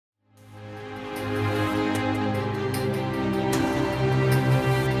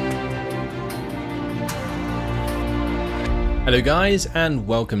Hello guys, and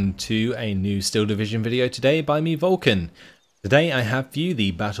welcome to a new Steel Division video today by me, Vulcan. Today I have for you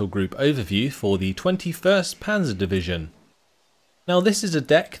the battle group overview for the 21st Panzer Division. Now this is a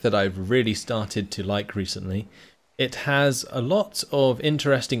deck that I've really started to like recently. It has a lot of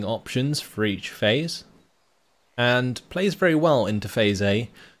interesting options for each phase and plays very well into phase A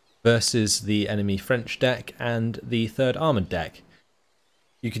versus the enemy French deck and the 3rd Armoured deck.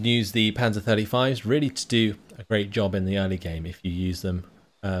 You can use the Panzer 35s really to do a great job in the early game if you use them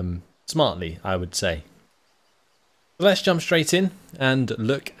smartly, I would say. So let's jump straight in and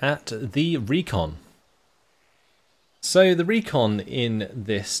look at the recon. So the recon in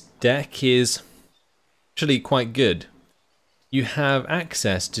this deck is actually quite good. You have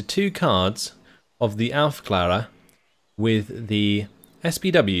access to 2 cards of the Aufklärer with the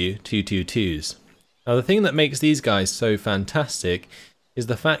SPW 222s. Now the thing that makes these guys so fantastic is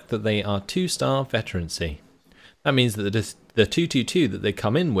the fact that they are 2-star veterancy. That means that the 222 that they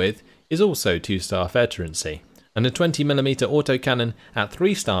come in with is also 2-star veterancy, and a 20mm autocannon at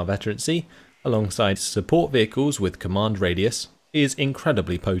 3-star veterancy alongside support vehicles with command radius is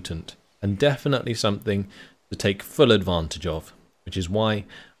incredibly potent and definitely something to take full advantage of, which is why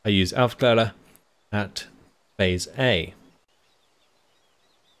I use Aufklärer at phase A.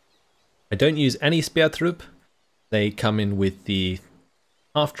 I don't use any Speertrupp. They come in with the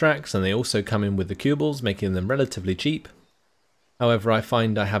half-tracks and they also come in with the Kubels, making them relatively cheap. However, I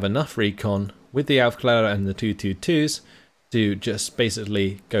find I have enough recon with the Aufklärer and the 222s to just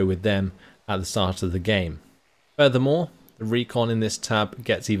basically go with them at the start of the game. Furthermore, the recon in this tab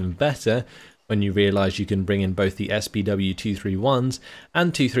gets even better when you realise you can bring in both the SPW 231s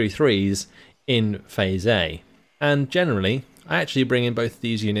and 233s in phase A. And generally, I actually bring in both of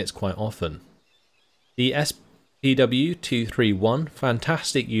these units quite often. The SPW 231,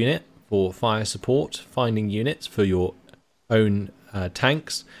 fantastic unit for fire support, finding units for your own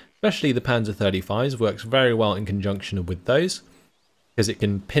tanks, especially the Panzer 35s, works very well in conjunction with those, because it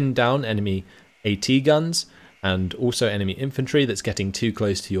can pin down enemy AT guns and also enemy infantry that's getting too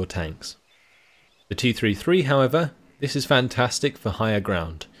close to your tanks. The 233, however, this is fantastic for higher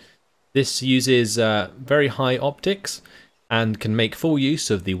ground. This uses very high optics and can make full use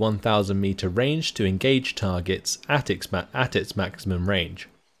of the 1000 meter range to engage targets at its maximum range.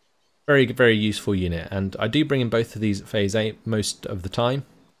 Very useful unit, and I do bring in both of these at phase A most of the time,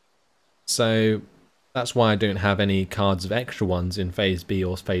 so that's why I don't have any cards of extra ones in phase B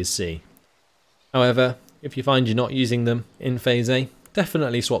or phase C. However, if you find you're not using them in phase A,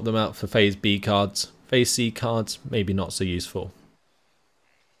 definitely swap them out for phase B cards. Phase C cards, maybe not so useful.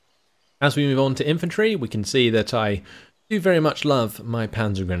 As we move on to infantry, we can see that I do very much love my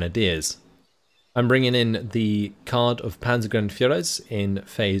Panzer Grenadiers. I'm bringing in the card of Panzer Grenadiers in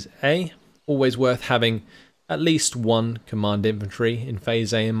phase A, always worth having at least one command infantry in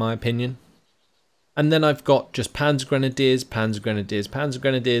phase A in my opinion. And then I've got just Panzer Grenadiers, Panzer Grenadiers, Panzer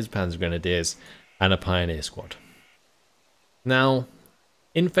Grenadiers, Panzer Grenadiers, and a Pioneer Squad. Now,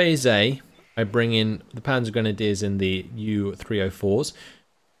 in phase A, I bring in the Panzer Grenadiers in the U304s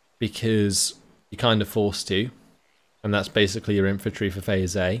because you're kind of forced to. And that's basically your infantry for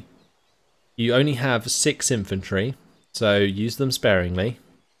phase A. You only have 6 infantry, so use them sparingly.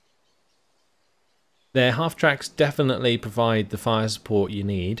 Their half-tracks definitely provide the fire support you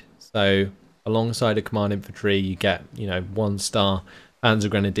need, so alongside a command infantry you get, 1-star Panzer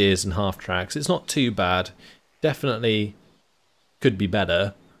Grenadiers and half-tracks. It's not too bad, definitely could be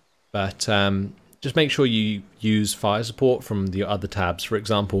better, but just make sure you use fire support from the other tabs. For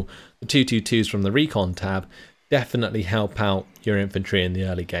example, the 222s from the Recon tab definitely help out your infantry in the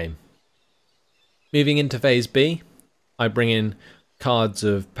early game. Moving into phase B, I bring in cards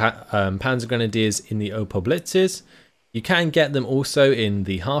of Panzer Grenadiers in the Oberblitzes. You can get them also in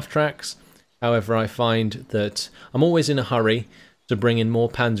the half-tracks, however I find that I'm always in a hurry to bring in more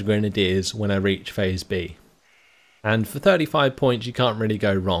Panzer Grenadiers when I reach phase B. And for 35 points you can't really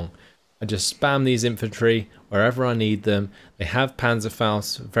go wrong. I just spam these infantry wherever I need them. They have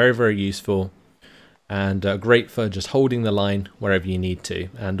Panzerfaust, very useful, and great for just holding the line wherever you need to,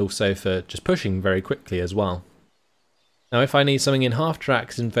 and also for just pushing very quickly as well. Now if I need something in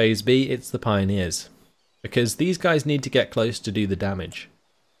half-tracks in phase B, it's the Pioneers, because these guys need to get close to do the damage.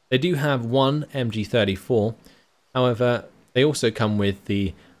 They do have one MG34, however they also come with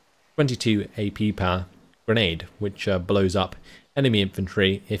the 22 AP power grenade, which blows up enemy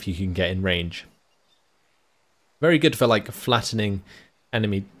infantry if you can get in range. Very good for like flattening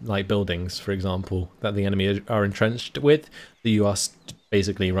enemy like buildings, for example, that the enemy are entrenched with, that you are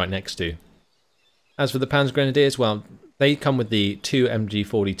basically right next to. As for the Panzer Grenadiers, well, they come with the 2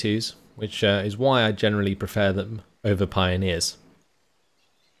 MG42s, which is why I generally prefer them over Pioneers.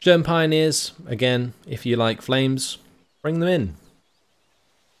 German Pioneers, again, if you like flames, bring them in.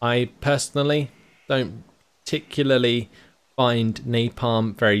 I personally don't particularly find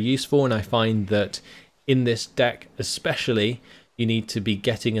napalm very useful, and I find that in this deck especially, you need to be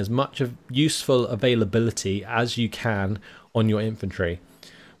getting as much of useful availability as you can on your infantry,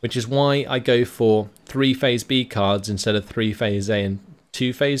 which is why I go for 3 Phase B cards instead of 3 Phase A and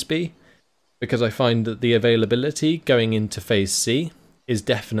 2 Phase B, because I find that the availability going into Phase C is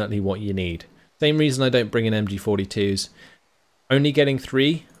definitely what you need. Same reason I don't bring in MG42s. Only getting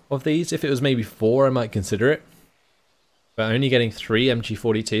 3 of these, if it was maybe 4 I might consider it, but only getting 3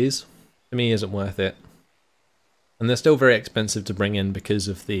 MG42s to me isn't worth it. And they're still very expensive to bring in because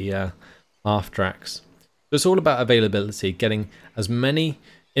of the half tracks. So it's all about availability, getting as many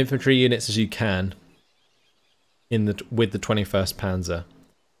infantry units as you can with the 21st Panzer.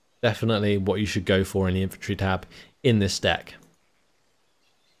 Definitely what you should go for in the infantry tab in this deck.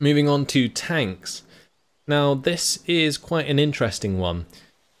 Moving on to tanks. Now this is quite an interesting one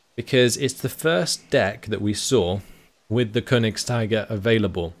because it's the first deck that we saw with the Königstiger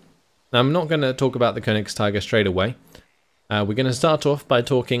available. Now I'm not going to talk about the Königstiger straight away. We're going to start off by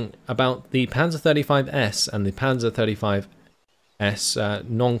talking about the Panzer 35S and the Panzer 35S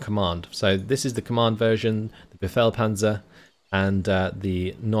non-command. So this is the command version, the Befehlpanzer, and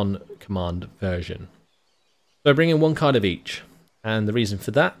the non-command version. So I bring in 1 card of each, and the reason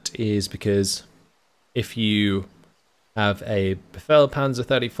for that is because if you have a Befehlpanzer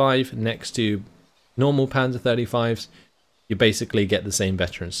 35 next to normal Panzer 35s, you basically get the same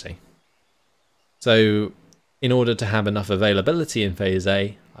veterancy. So in order to have enough availability in Phase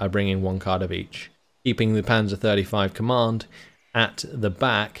A, I bring in 1 card of each, keeping the Panzer 35 command at the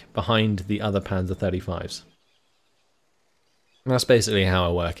back behind the other Panzer 35s. And that's basically how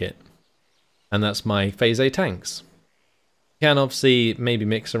I work it. And that's my Phase A tanks. You can obviously maybe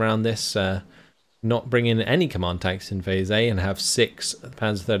mix around this, not bring in any command tanks in Phase A and have 6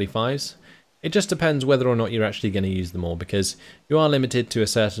 Panzer 35s. It just depends whether or not you're actually going to use them all, because you are limited to a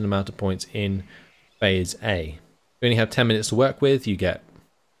certain amount of points in Phase A. You only have 10 minutes to work with, you get,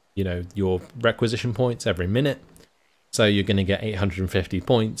 you know, your requisition points every minute, so you're going to get 850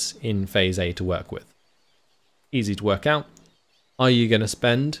 points in Phase A to work with. Easy to work out. Are you going to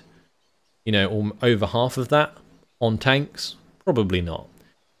spend, you know, over half of that on tanks? Probably not,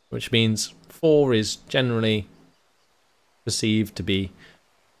 which means 4 is generally perceived to be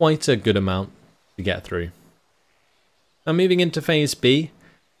quite a good amount to get through. Now moving into Phase B,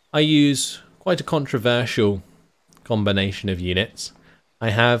 I use quite a controversial combination of units. I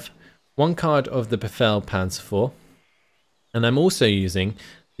have 1 card of the Befehlpanzer 4, and I'm also using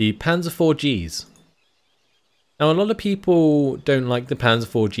the Panzer 4Gs. Now a lot of people don't like the Panzer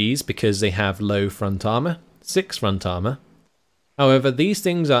 4Gs because they have low front armor, 6 front armor. However, these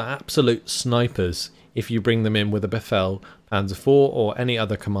things are absolute snipers if you bring them in with a Befehlpanzer 4 or any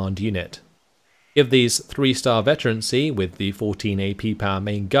other command unit. Give these 3-star veterancy with the 14 AP power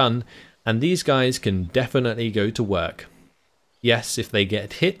main gun, and these guys can definitely go to work. Yes, if they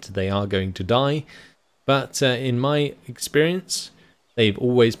get hit, they are going to die, but in my experience, they've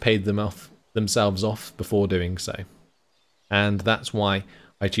always paid themselves off before doing so. And that's why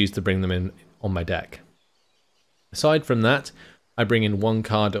I choose to bring them in on my deck. Aside from that, I bring in 1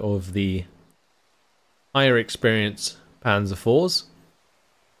 card of the higher experience Panzer 4s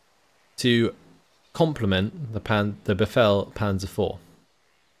to complement the Befehlpanzer 4.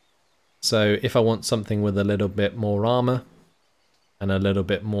 So if I want something with a little bit more armor and a little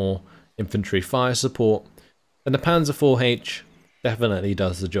bit more infantry fire support, then the Panzer 4H definitely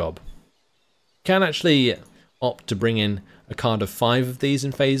does the job. You can actually opt to bring in a card of 5 of these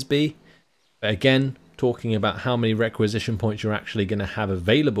in Phase B, but again, talking about how many requisition points you're actually going to have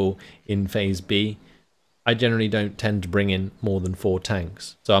available in Phase B, I generally don't tend to bring in more than 4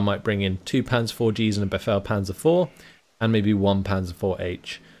 tanks. So I might bring in 2 Panzer 4Gs and a Befehlpanzer 4, and maybe 1 Panzer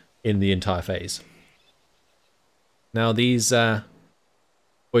 4H in the entire phase. Now these Beuter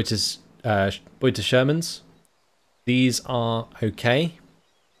Shermans, these are okay,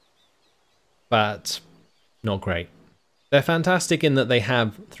 but not great. They're fantastic in that they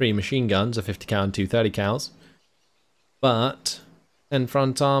have 3 machine guns, a 50 cal and 2 30 cals, but then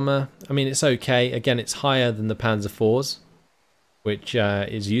front armor, I mean, it's okay. Again, it's higher than the Panzer 4s, which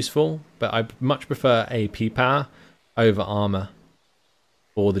is useful, but I much prefer AP power over armor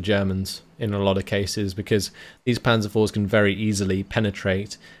for the Germans in a lot of cases, because these Panzer 4s can very easily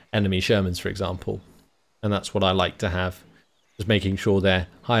penetrate enemy Shermans, for example, and that's what I like to have, just making sure they're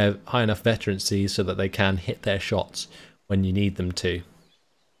high enough veterancy so that they can hit their shots when you need them to.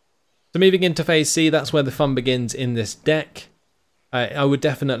 So moving into Phase C, that's where the fun begins in this deck. I would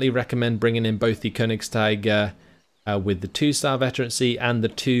definitely recommend bringing in both the Königstiger with the 2-star veterancy and the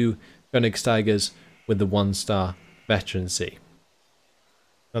 2 Königstigers with the 1-star veterancy.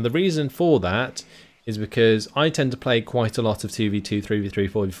 Now the reason for that is because I tend to play quite a lot of 2v2,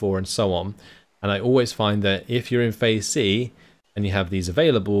 3v3, 4v4 and so on, and I always find that if you're in Phase C and you have these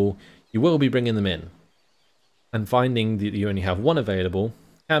available, you will be bringing them in. And finding that you only have one available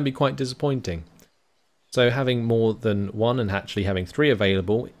can be quite disappointing. So having more than one and actually having 3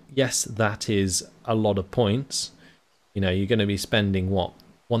 available, yes, that is a lot of points. You know, you're going to be spending, what,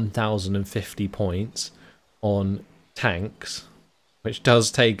 1,050 points on tanks, which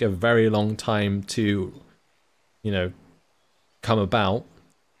does take a very long time to, you know, come about.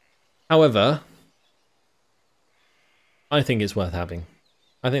 However, I think it's worth having.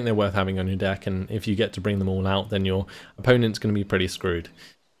 I think they're worth having on your deck, and if you get to bring them all out, then your opponent's going to be pretty screwed.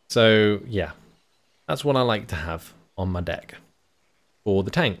 So, yeah. That's what I like to have on my deck for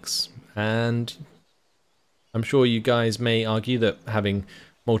the tanks. And I'm sure you guys may argue that having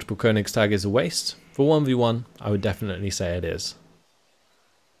multiple Königstag is a waste. For 1v1, I would definitely say it is.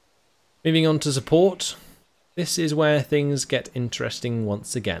 Moving on to support. This is where things get interesting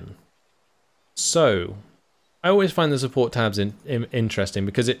once again. So, I always find the support tabs interesting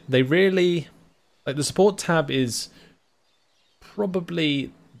because they really... Like, the support tab is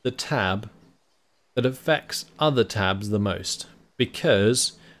probably the tab that affects other tabs the most,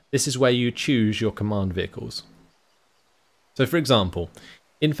 because this is where you choose your command vehicles. So for example,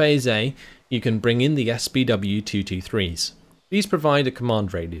 in Phase A, you can bring in the SBW-223s. These provide a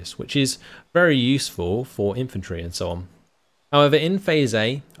command radius, which is very useful for infantry and so on. However, in Phase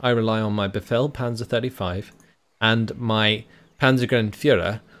A, I rely on my Befehl Panzer 35 and my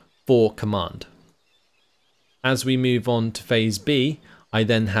Panzergrenführer for command. As we move on to Phase B, I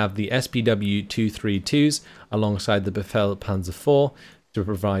then have the SPW-232s alongside the Befehl Panzer 4 to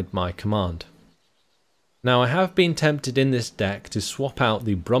provide my command. Now I have been tempted in this deck to swap out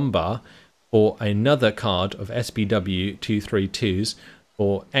the Brumbar for another card of SPW-232s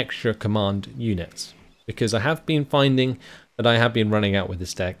for extra command units, because I have been finding that I have been running out with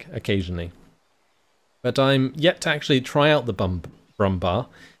this deck occasionally. But I'm yet to actually try out the Brumbar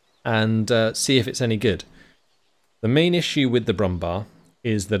and see if it's any good. The main issue with the Brumbar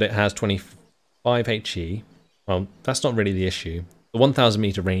is that it has 25 HE. Well, that's not really the issue. The 1,000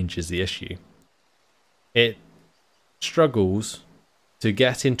 meter range is the issue. It struggles to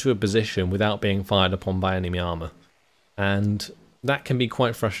get into a position without being fired upon by enemy armor, and that can be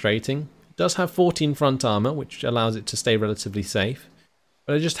quite frustrating. It does have 14 front armor, which allows it to stay relatively safe,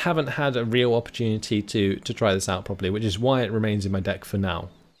 but I just haven't had a real opportunity to try this out properly, which is why it remains in my deck for now.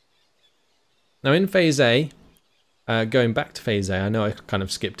 Now in Phase A, going back to Phase A, I know I kind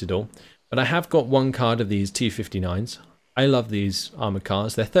of skipped it all, but I have got one card of these 259s. I love these armored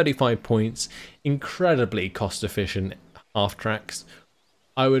cars. They're 35 points, incredibly cost efficient half tracks.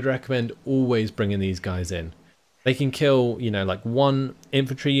 I would recommend always bringing these guys in. They can kill, you know, like one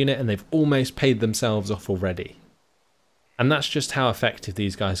infantry unit and they've almost paid themselves off already. And that's just how effective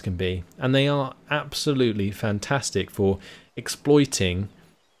these guys can be. And they are absolutely fantastic for exploiting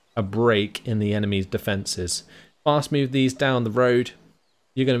a break in the enemy's defenses. Fast move these down the road,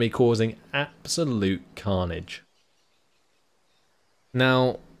 you're going to be causing absolute carnage.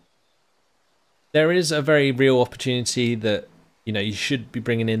 Now, there is a very real opportunity that, you know, you should be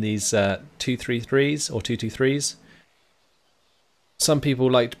bringing in these 233s or 223s. Some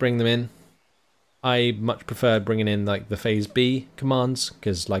people like to bring them in. I much prefer bringing in like the Phase B commands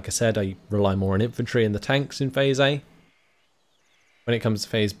because, like I said, I rely more on infantry and the tanks in Phase A. When it comes to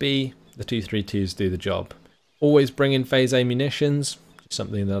Phase B, the 232s do the job. Always bring in Phase A munitions,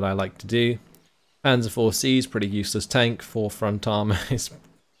 something that I like to do. Panzer 4C is pretty useless tank, 4 front armor is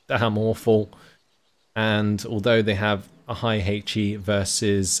damn awful. And although they have a high HE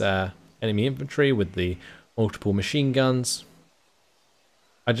versus enemy infantry with the multiple machine guns,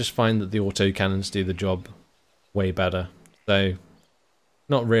 I just find that the autocannons do the job way better. So,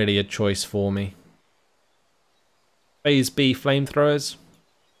 not really a choice for me. Phase B flamethrowers,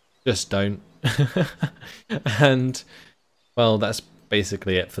 just don't. And, well, that's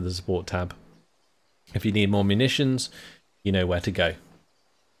basically it for the support tab. If you need more munitions, you know where to go.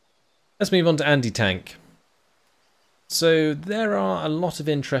 Let's move on to anti-tank. So there are a lot of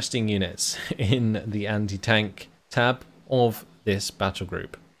interesting units in the anti-tank tab of this battle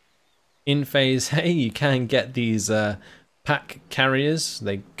group. In Phase A, you can get these pack carriers.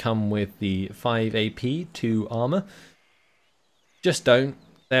 They come with the 5 AP, 2 armor. Just don't.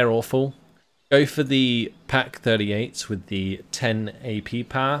 They're awful. Go for the pack 38s with the 10 AP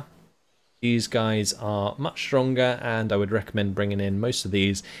power. These guys are much stronger, and I would recommend bringing in most of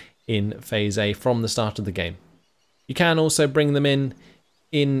these in Phase A from the start of the game. You can also bring them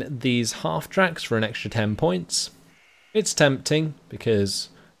in these half tracks for an extra 10 points. It's tempting because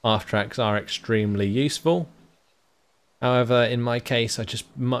half tracks are extremely useful. However, in my case, I just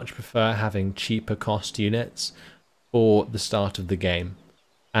much prefer having cheaper cost units for the start of the game.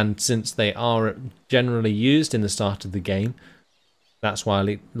 And since they are generally used in the start of the game, that's why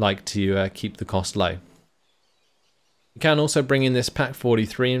I like to keep the cost low. You can also bring in this Pak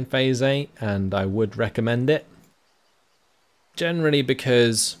 43 in Phase A, and I would recommend it. Generally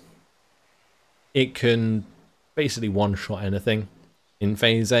because it can basically one-shot anything in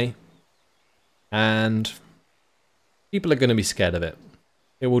Phase A, and people are going to be scared of it.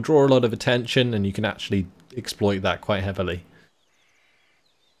 It will draw a lot of attention, and you can actually exploit that quite heavily.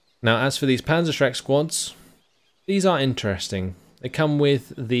 Now, as for these Panzerschreck squads, these are interesting. They come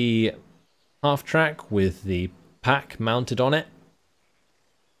with the half track with the pack mounted on it,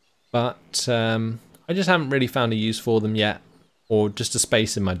 but I just haven't really found a use for them yet, or just a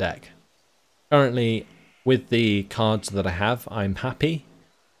space in my deck. Currently, with the cards that I have, I'm happy,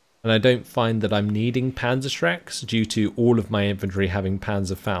 and I don't find that I'm needing Panzerschrecks due to all of my inventory having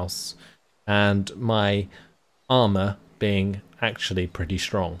Panzerfausts, and my armour being actually pretty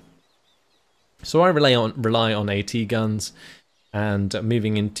strong. So I rely on AT guns, and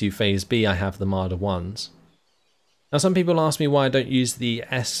moving into Phase B I have the Marder 1s. Now some people ask me why I don't use the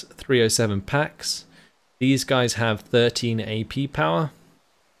S307 packs. These guys have 13 AP power,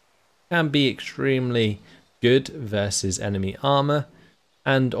 can be extremely good versus enemy armour,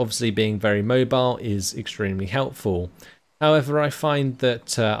 and obviously being very mobile is extremely helpful. However, I find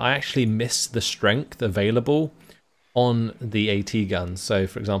that I actually miss the strength available on the AT guns. So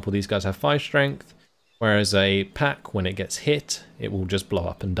for example, these guys have 5 strength, whereas a pack, when it gets hit, it will just blow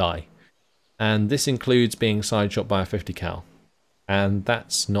up and die. And this includes being side shot by a 50 cal, and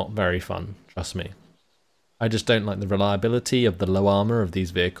that's not very fun, trust me. I just don't like the reliability of the low armour of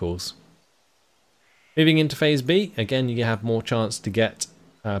these vehicles. Moving into Phase B, again you have more chance to get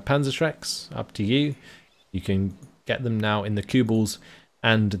Panzerschrecks, up to you. You can get them now in the Kubels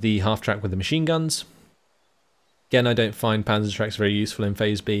and the half track with the machine guns. Again, I don't find Panzerschrecks very useful in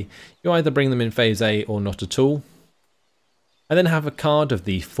Phase B. You either bring them in Phase A or not at all. I then have a card of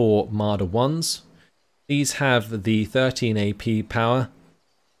the 4 Marder 1s. These have the 13 AP power,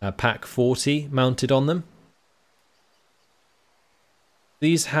 Pak 40 mounted on them.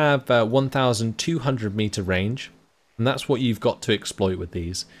 These have 1,200 meter range, and that's what you've got to exploit with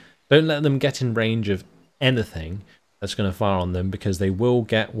these. Don't let them get in range of anything that's going to fire on them, because they will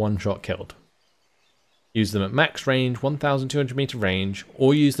get one-shot killed. Use them at max range, 1,200 meter range,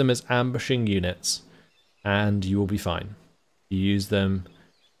 or use them as ambushing units, and you will be fine. You use them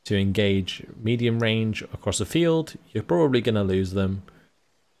to engage medium range across a field, you're probably going to lose them.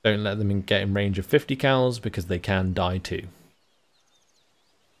 Don't let them get in range of 50 cals, because they can die too.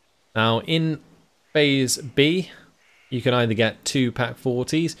 Now in Phase B, you can either get 2 Pak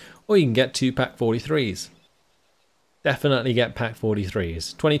 40s, or you can get 2 Pak 43s. Definitely get Pak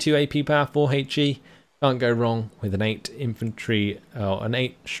 43s. 22 AP power, 4 HE. Can't go wrong with an 8 infantry, an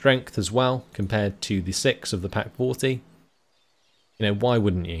 8 strength as well, compared to the 6 of the Pak 40. You know, why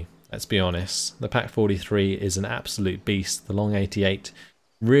wouldn't you? Let's be honest. The Pak 43 is an absolute beast. The long 88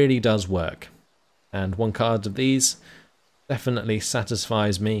 really does work. And one card of these definitely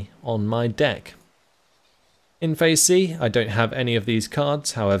satisfies me on my deck. In Phase C, I don't have any of these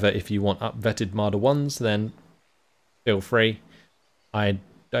cards. However, if you want up-vetted Marder 1s, then feel free. I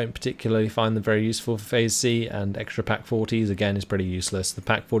don't particularly find them very useful for Phase C, and extra Pak 40s again is pretty useless. The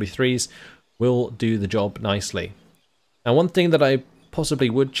Pak 43s will do the job nicely. Now one thing that I possibly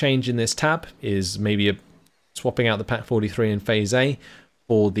would change in this tab is maybe swapping out the Pak 43 in Phase A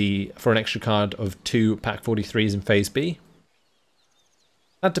for an extra card of 2 Pak 43s in Phase B.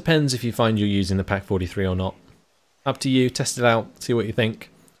 That depends if you find you're using the Pak 43 or not. Up to you, test it out, see what you think.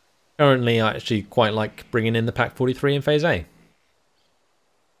 Currently I actually quite like bringing in the Pak 43 in Phase A.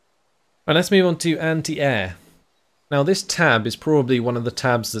 Right, let's move on to anti-air. Now this tab is probably one of the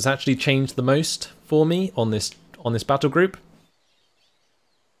tabs that's actually changed the most for me on this battle group.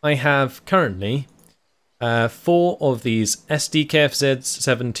 I have currently 4 of these SDKFZ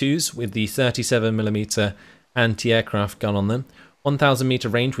 72s with the 37mm anti-aircraft gun on them, 1,000 meter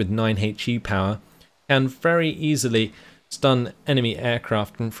range with 9 HE power, can very easily stun enemy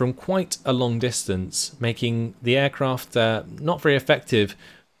aircraft from quite a long distance, making the aircraft not very effective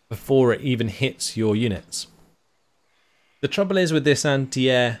before it even hits your units. The trouble is with this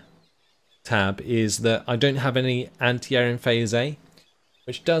anti-air tab is that I don't have any anti-air in Phase A,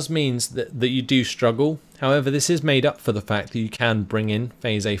 which does mean that you do struggle. However, this is made up for the fact that you can bring in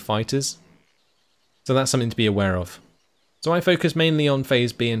Phase A fighters. So that's something to be aware of. So I focus mainly on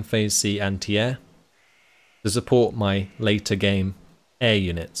Phase B and Phase C anti-air to support my later game air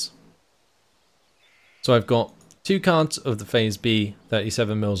units. So I've got 2 cards of the Phase B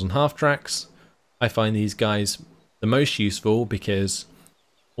 37mm and half tracks. I find these guys the most useful because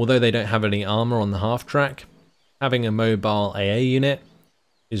although they don't have any armor on the half track, having a mobile AA unit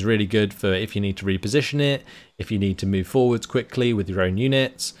is really good for if you need to reposition it, if you need to move forwards quickly with your own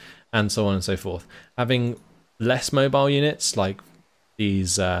units, and so on and so forth. Having less mobile units like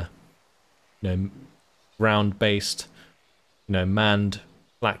these ground-based, manned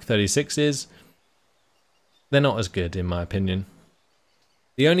Flak 36s, they're not as good in my opinion.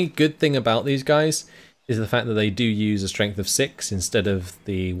 The only good thing about these guys is the fact that they do use a strength of 6 instead of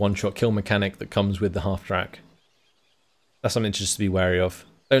the one-shot kill mechanic that comes with the half track. That's something just to be wary of.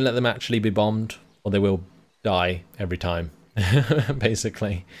 Don't let them actually be bombed, or they will die every time,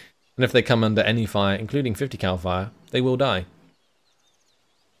 basically. And if they come under any fire, including 50 cal fire, they will die.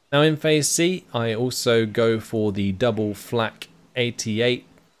 Now in Phase C, I also go for the double Flak 88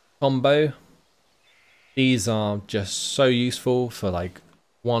 combo. These are just so useful for like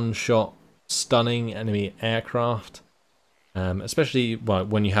one-shot stunning enemy aircraft. Especially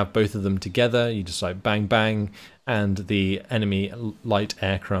when you have both of them together, you just like bang bang and the enemy light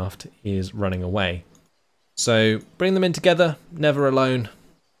aircraft is running away. So bring them in together, never alone,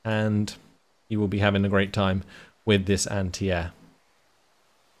 and you will be having a great time with this anti-air.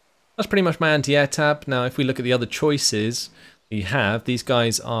 That's pretty much my anti-air tab. Now if we look at the other choices you have, these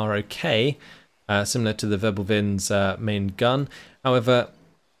guys are okay, similar to the Verbelwind's main gun. However,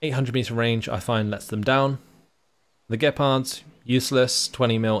 800 meter range I find lets them down. The Gepards, useless,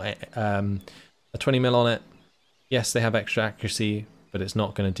 20mm, a 20mm on it. Yes, they have extra accuracy, but it's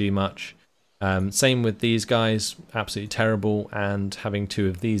not going to do much. Same with these guys, absolutely terrible, and having 2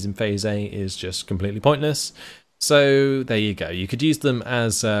 of these in Phase A is just completely pointless. So there you go. You could use them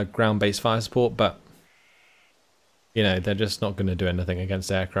as ground-based fire support, but they're just not going to do anything against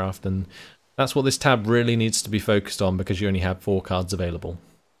aircraft, and that's what this tab really needs to be focused on because you only have 4 cards available.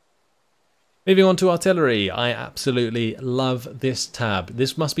 Moving on to artillery, I absolutely love this tab.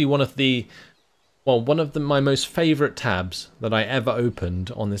 This must be one of my most favourite tabs that I ever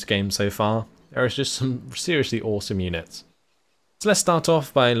opened on this game so far. There is just some seriously awesome units. So let's start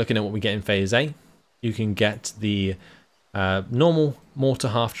off by looking at what we get in Phase A. You can get the normal mortar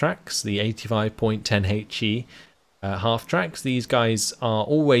half tracks, the 85.10 HE half tracks. These guys are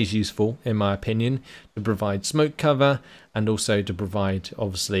always useful, in my opinion, to provide smoke cover and also to provide,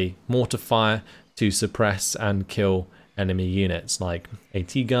 obviously, mortar fire to suppress and kill enemy units like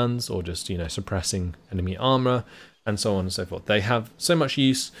AT guns or just, suppressing enemy armor and so on and so forth. They have so much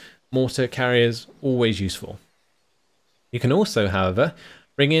use. Mortar carriers, always useful. You can also, however,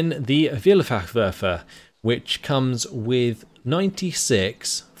 bring in the Vielfachwerfer, which comes with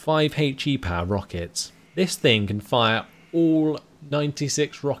 96 5HE power rockets. This thing can fire all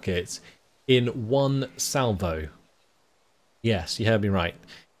 96 rockets in one salvo. Yes, you heard me right.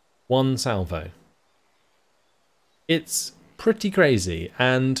 One salvo. It's pretty crazy,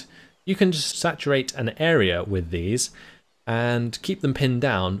 and you can just saturate an area with these and keep them pinned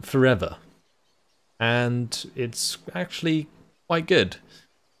down forever. And it's actually quite good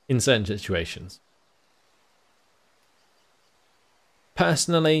in certain situations.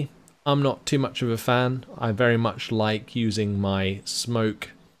 Personally, I'm not too much of a fan. I very much like using my smoke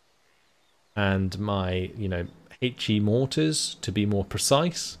and my, HE mortars to be more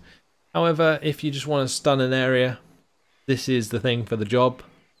precise. However, if you just want to stun an area, this is the thing for the job.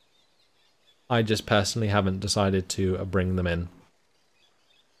 I just personally haven't decided to bring them in.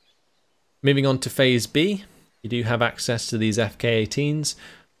 Moving on to Phase B, you do have access to these FK-18s,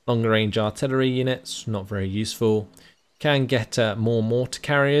 longer range artillery units, not very useful. Can get more mortar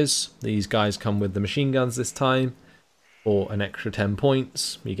carriers. These guys come with the machine guns this time for an extra 10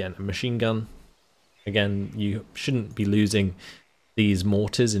 points. You get a machine gun. Again, you shouldn't be losing these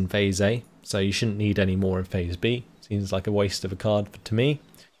mortars in Phase A, so you shouldn't need any more in Phase B. Seems like a waste of a card to me.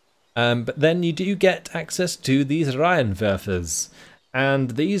 But then you do get access to these Reihenwerfers,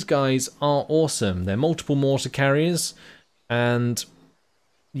 and these guys are awesome. They're multiple mortar carriers, and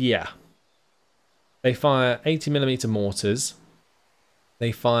yeah. They fire 80mm mortars.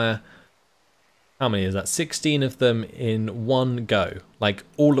 They fire, how many is that? 16 of them in one go, like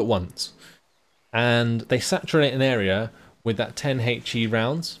all at once. And they saturate an area with that 10 HE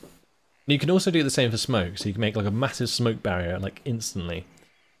rounds. You can also do the same for smoke, so you can make like a massive smoke barrier like instantly.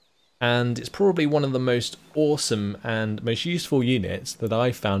 and it's probably one of the most awesome and most useful units that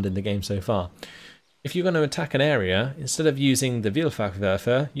I've found in the game so far. If you're going to attack an area, instead of using the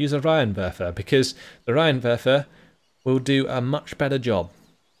Vielfachwerfer, use a Reihenwerfer, because the Reihenwerfer will do a much better job.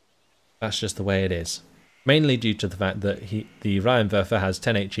 That's just the way it is. Mainly due to the fact that the Reihenwerfer has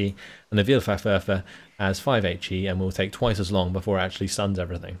 10 HE and the Vielfachwerfer has 5 HE and will take twice as long before it actually stuns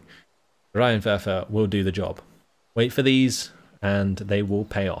everything. The Reihenwerfer will do the job. Wait for these and they will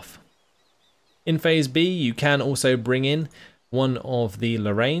pay off. In Phase B, you can also bring in one of the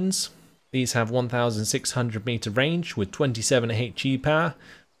Lorraines. These have 1,600 meter range with 27 HE power.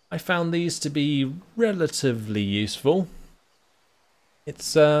 I found these to be relatively useful.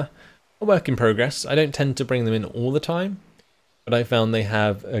 It's a work in progress. I don't tend to bring them in all the time, but I found they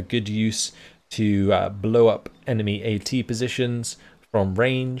have a good use to blow up enemy AT positions from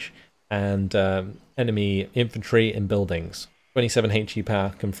range and enemy infantry in buildings. 27 HE power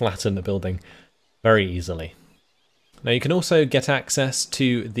can flatten a building very easily. Now you can also get access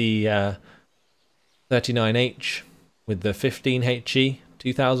to the 39H with the 15 HE,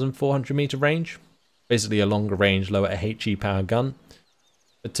 2,400 meter range. Basically a longer range, lower HE power gun.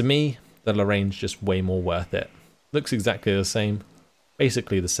 But to me, the Lorraine's just way more worth it. Looks exactly the same,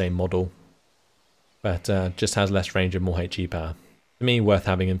 basically the same model, but just has less range and more HE power. To me, worth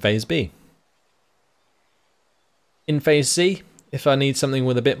having in Phase B. In Phase C, if I need something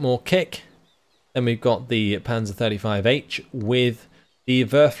with a bit more kick, then we've got the Panzer 35H with the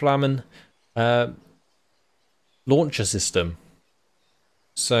Verflammen launcher system.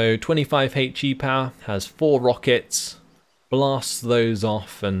 So 25 HE power, has 4 rockets, blasts those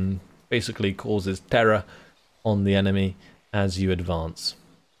off and basically causes terror on the enemy as you advance.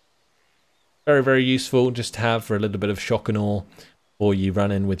 Very, very useful just to have for a little bit of shock and awe, or you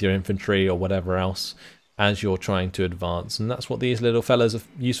run in with your infantry or whatever else as you're trying to advance. And that's what these little fellas are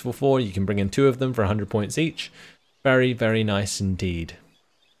useful for. You can bring in 2 of them for 100 points each. Very, very nice indeed.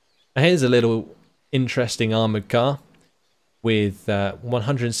 Now here's a little interesting armoured car with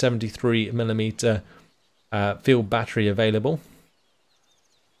 173mm field battery available.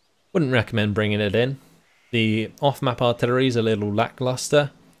 Wouldn't recommend bringing it in. The off-map artillery is a little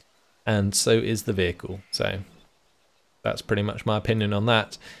lackluster, and so is the vehicle. So that's pretty much my opinion on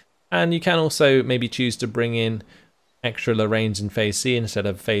that. And you can also maybe choose to bring in extra Lorraines in Phase C instead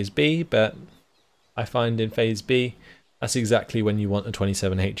of Phase B, but I find in Phase B that's exactly when you want a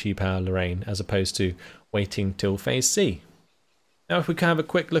 27 HE power Lorraine, as opposed to waiting till Phase C. Now if we can have a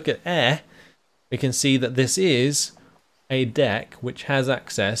quick look at air, we can see that this is a deck which has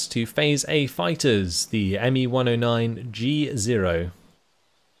access to Phase A fighters, the Me-109G0.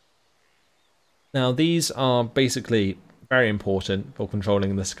 Now these are basically very important for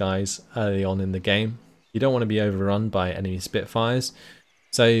controlling the skies early on in the game. You don't want to be overrun by enemy Spitfires,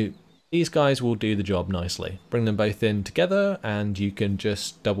 so these guys will do the job nicely. Bring them both in together and you can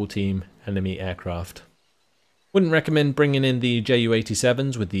just double team enemy aircraft. Wouldn't recommend bringing in the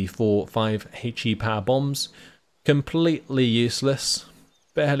Ju-87s with the 4-5 HE power bombs. Completely useless.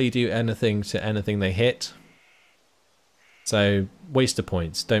 Barely do anything to anything they hit. So waste of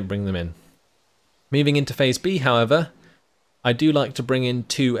points, don't bring them in. Moving into Phase B, however, I do like to bring in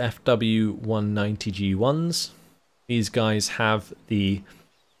 2 FW-190G1s. These guys have the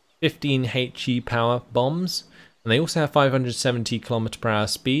 15 HE power bombs, and they also have 570 km/h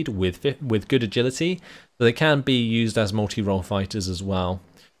speed with good agility, so they can be used as multi-role fighters as well.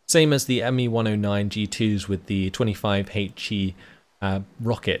 Same as the Me-109G2s with the 25 HE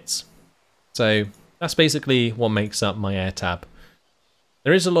rockets. So that's basically what makes up my air tab.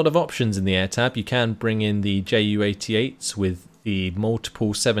 There is a lot of options in the air tab. You can bring in the Ju-88s with the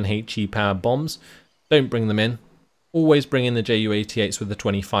multiple 7 HE power bombs. Don't bring them in. Always bring in the Ju-88s with the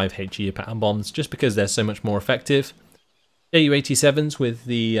 25 HE power bombs, just because they're so much more effective. Ju-87s with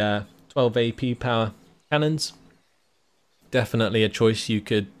the 12 AP power cannons. Definitely a choice you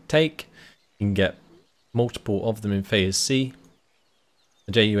could take. You can get multiple of them in Phase C.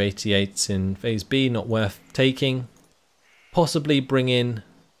 The Ju-88s in Phase B, not worth taking. Possibly bring in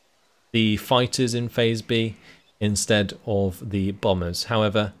the fighters in Phase B instead of the bombers.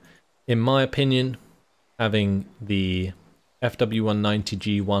 However, in my opinion, having the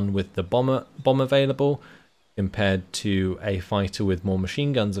FW-190G1 with the bomb available compared to a fighter with more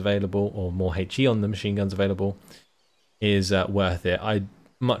machine guns available, or more HE on the machine guns available, is worth it. I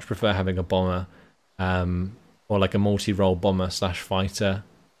much prefer having a bomber or like a multi-role bomber slash fighter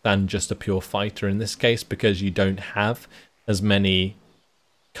than just a pure fighter in this case, because you don't have as many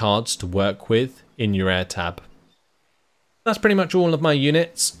cards to work with in your air tab. That's pretty much all of my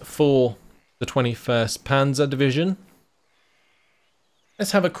units for the 21st Panzer Division.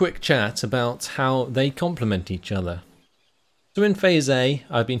 Let's have a quick chat about how they complement each other. So in Phase A,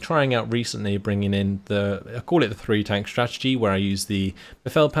 I've been trying out recently bringing in I call it the 3-tank strategy, where I use the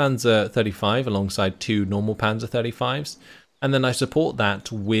Panzer 35 alongside 2 normal Panzer 35s, and then I support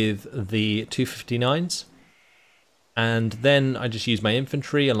that with the 259s. And then I just use my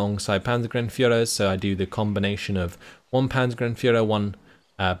infantry alongside Panzergrenadiers, so I do the combination of 1 Panzergrenadier, 1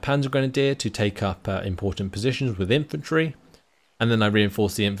 Panzergrenadier to take up important positions with infantry, and then I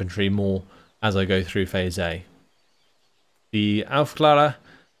reinforce the infantry more as I go through Phase A. The Aufklärer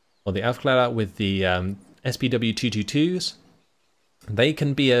with the SPW 222s, they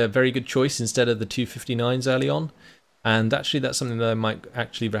can be a very good choice instead of the 259s early on, and actually that's something that I might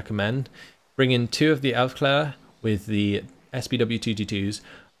actually recommend. Bring in 2 of the Aufklärer with the SPW 222s,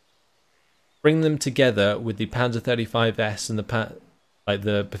 bring them together with the Panzer 35S and the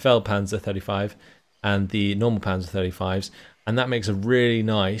Befehl Panzer 35 and the normal Panzer 35s, and that makes a really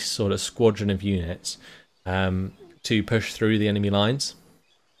nice sort of squadron of units to push through the enemy lines.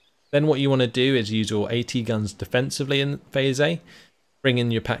 Then what you want to do is use your AT guns defensively in Phase A. Bring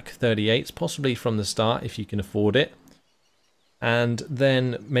in your Pak 38s, possibly from the start if you can afford it, and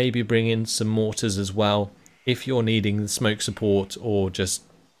then maybe bring in some mortars as well if you're needing the smoke support or just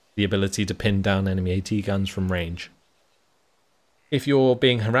the ability to pin down enemy AT guns from range. If you're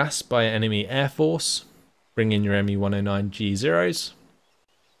being harassed by enemy air force, bring in your Me-109G0s.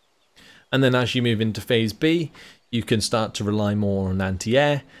 And then as you move into Phase B, you can start to rely more on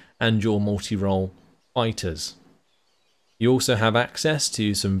anti-air and your multi-role fighters. You also have access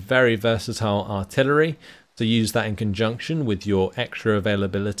to some very versatile artillery, so use that in conjunction with your extra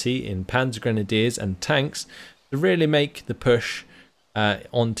availability in Panzer Grenadiers and tanks to really make the push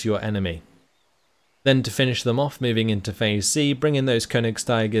onto your enemy. Then to finish them off, moving into Phase C, bring in those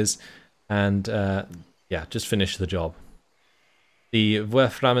Königstigers and yeah, just finish the job. The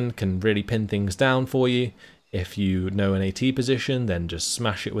Wurframmen can really pin things down for you. If you know an AT position, then just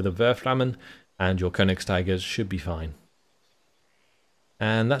smash it with a Wurframmen and your Königstigers should be fine.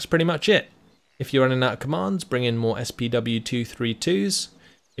 And that's pretty much it. If you're running out of commands, bring in more SPW 232s.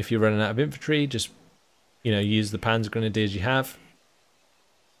 If you're running out of infantry, just use the Panzer Grenadiers you have.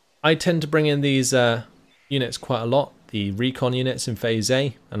 I tend to bring in these units quite a lot, the recon units in Phase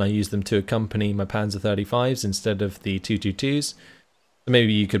A, and I use them to accompany my Panzer 35s instead of the 222s. So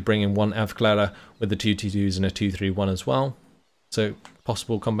maybe you could bring in 1 Aufklärer with the 222s and a 231 as well. So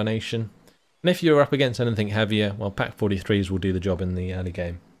possible combination. And if you're up against anything heavier, well, Pak 43s will do the job in the early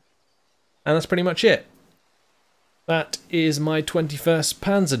game. And that's pretty much it. That is my 21st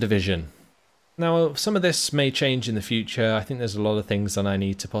Panzer Division. Now, some of this may change in the future. I think there's a lot of things that I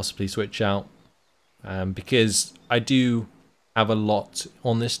need to possibly switch out because I do have a lot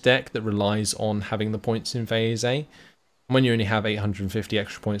on this deck that relies on having the points in Phase A. And when you only have 850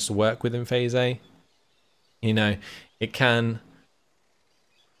 extra points to work with in Phase A, it can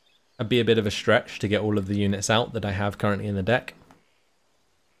be a bit of a stretch to get all of the units out that I have currently in the deck.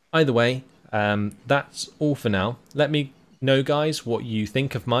 Either way, that's all for now. Let me know, guys, what you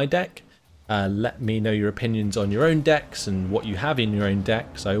think of my deck. Let me know your opinions on your own decks and what you have in your own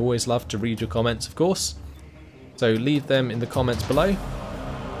decks. I always love to read your comments, of course. So leave them in the comments below.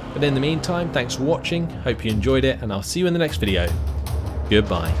 But in the meantime, thanks for watching. Hope you enjoyed it, and I'll see you in the next video.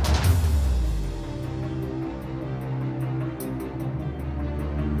 Goodbye.